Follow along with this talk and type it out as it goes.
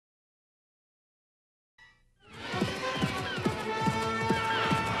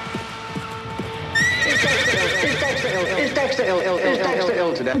Dexter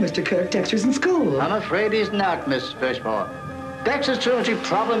ill today? Mr. Kirk, Dexter's in school. I'm afraid he's not, Miss Fishmore. Dexter's truancy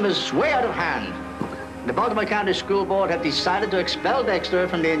problem is way out of hand. The Baltimore County School Board have decided to expel Dexter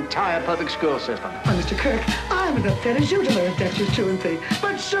from the entire public school system. Mr. Kirk, I'm as upset as you to learn Dexter's truancy.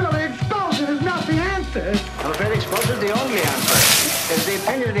 But surely expulsion is not the answer. I'm afraid expulsion is the only answer. It's the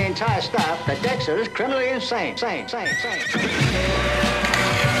opinion of the entire staff that Dexter is criminally insane. Sane.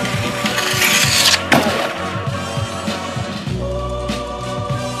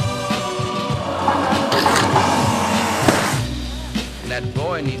 That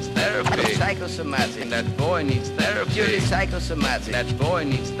boy needs therapy. Psychosomatic. That boy needs therapy. Purely psychosomatic. That boy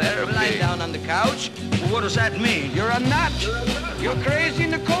needs therapy. Lying down on the couch. Well, what does that mean? You're a nut. You're crazy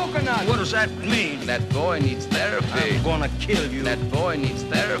in the coconut. What does that mean? That boy needs therapy. I'm gonna kill you. That boy needs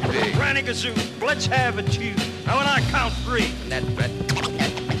therapy. Granny Gazoo, let's have it, you. Now when I count 3. That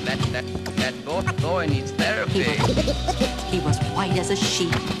boy needs therapy. He was white as a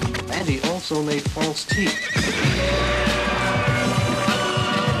sheet. And he also made false teeth.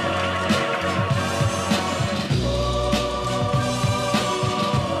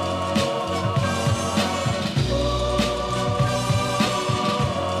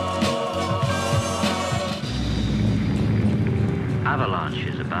 Avalanche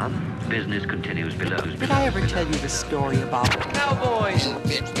is above. Business continues below. Did I ever tell you the story about Cowboys,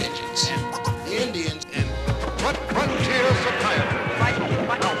 Midgets, and Indians, and frontier psychiatry.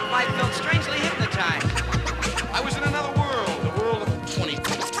 I felt strangely hypnotized. I was in another world, the world of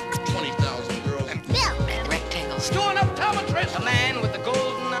 20,000 girls. And rectangles? Doing optometrist. A man with the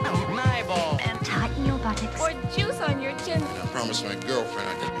golden eyeball. And tighten your buttocks. Or juice on your chin. I promised my girlfriend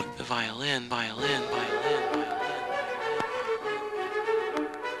I'd get the violin.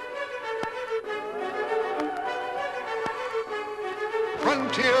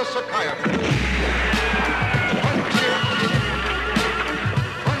 frontier psychiatry. Frontier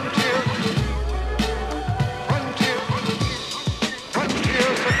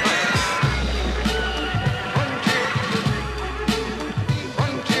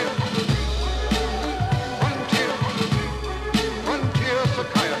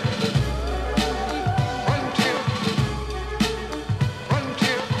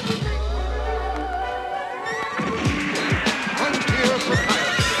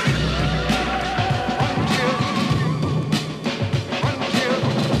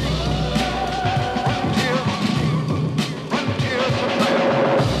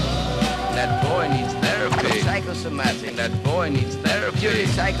psychosomatic. That boy needs therapy. Purely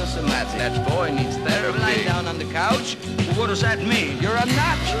psychosomatic. That boy needs therapy. Lying down on the couch. Well, what does that mean? You're a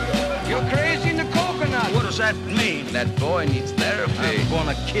nut. You're crazy in the coconut. What does that mean? That boy needs therapy. I'm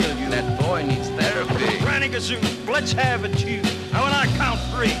gonna kill you. That boy needs therapy. Granny Gazoo, let's have it, you. Now when I count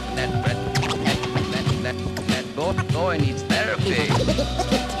 3. That boy needs therapy.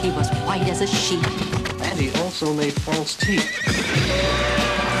 He was white as a sheet. And he also made false teeth.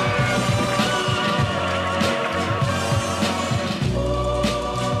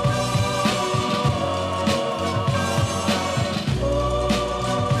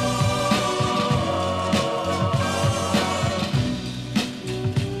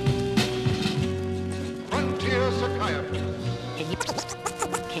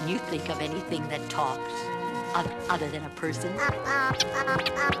 Can you think of anything that talks other than a person?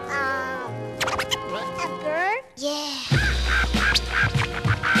 Edgar? Yeah.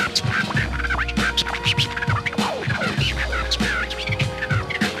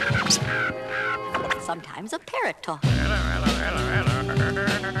 Sometimes a parrot talks.